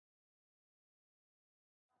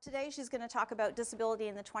Today she's going to talk about disability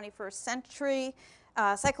in the 21st century,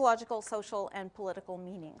 psychological, social, and political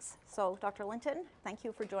meanings. So, Dr. Linton, thank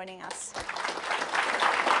you for joining us.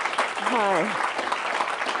 Hi.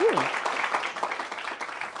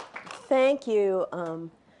 Thank you,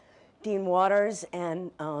 Dean Waters and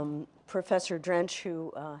Professor Drench,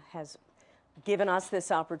 who has given us this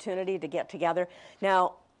opportunity to get together.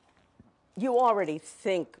 Now, you already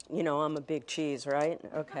think, you know, I'm a big cheese, right?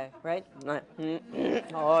 Okay, right?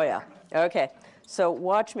 Oh, yeah. Okay. So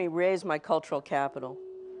watch me raise my cultural capital.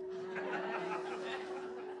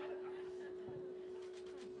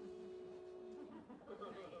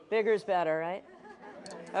 Bigger's better, right?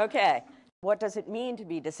 Okay. What does it mean to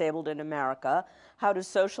be disabled in America? How do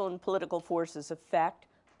social and political forces affect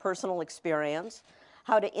personal experience?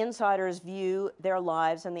 How do insiders view their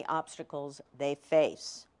lives and the obstacles they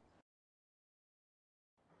face?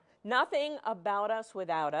 Nothing about us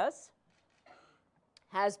without us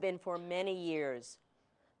has been for many years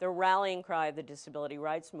the rallying cry of the disability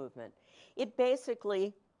rights movement. It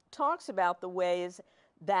basically talks about the ways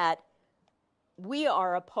that we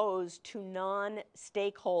are opposed to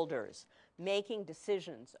non-stakeholders making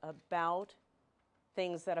decisions about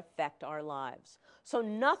things that affect our lives. So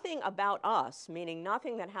nothing about us, meaning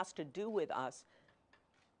nothing that has to do with us,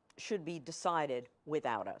 should be decided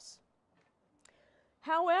without us.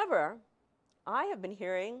 However, I have been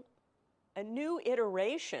hearing a new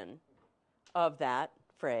iteration of that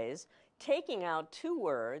phrase, taking out two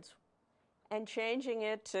words and changing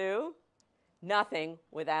it to nothing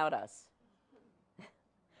without us.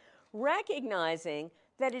 Recognizing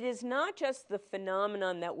that it is not just the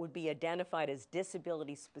phenomenon that would be identified as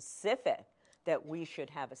disability specific that we should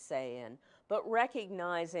have a say in, but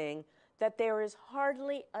recognizing that there is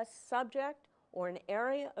hardly a subject or an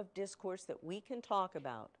area of discourse that we can talk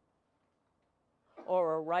about,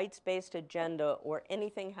 or a rights-based agenda, or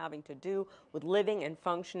anything having to do with living and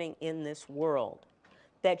functioning in this world,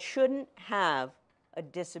 that shouldn't have a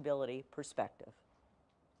disability perspective.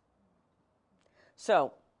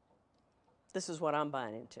 So, this is what I'm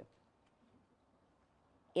buying into.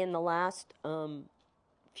 In the last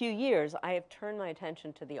few years, I have turned my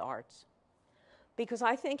attention to the arts, because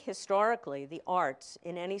I think historically the arts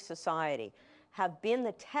in any society have been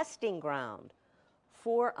the testing ground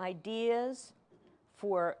for ideas,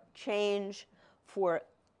 for change, for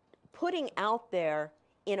putting out there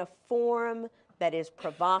in a form that is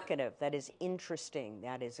provocative, that is interesting,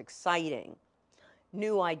 that is exciting,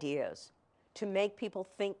 new ideas to make people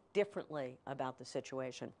think differently about the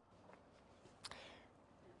situation.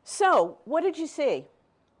 So, what did you see?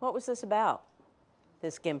 What was this about,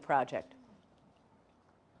 this GIMP project?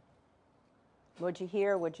 What'd you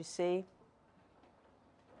hear? What'd you see?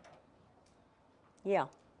 Yeah.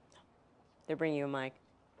 They're bringing you a mic.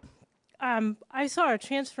 I saw a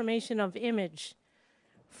transformation of image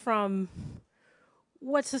from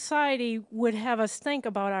what society would have us think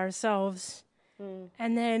about ourselves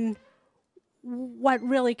and then what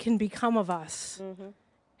really can become of us.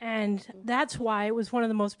 And that's why it was one of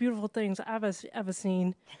the most beautiful things I've ever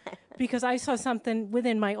seen, because I saw something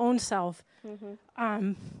within my own self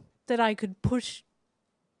that I could push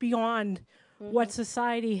beyond what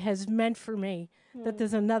society has meant for me, that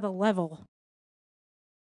there's another level.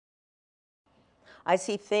 I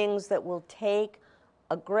see things that will take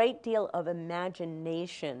a great deal of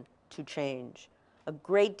imagination to change, a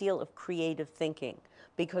great deal of creative thinking,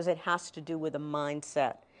 because it has to do with a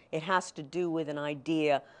mindset. It has to do with an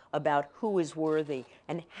idea about who is worthy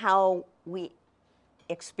and how we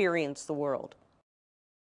experience the world.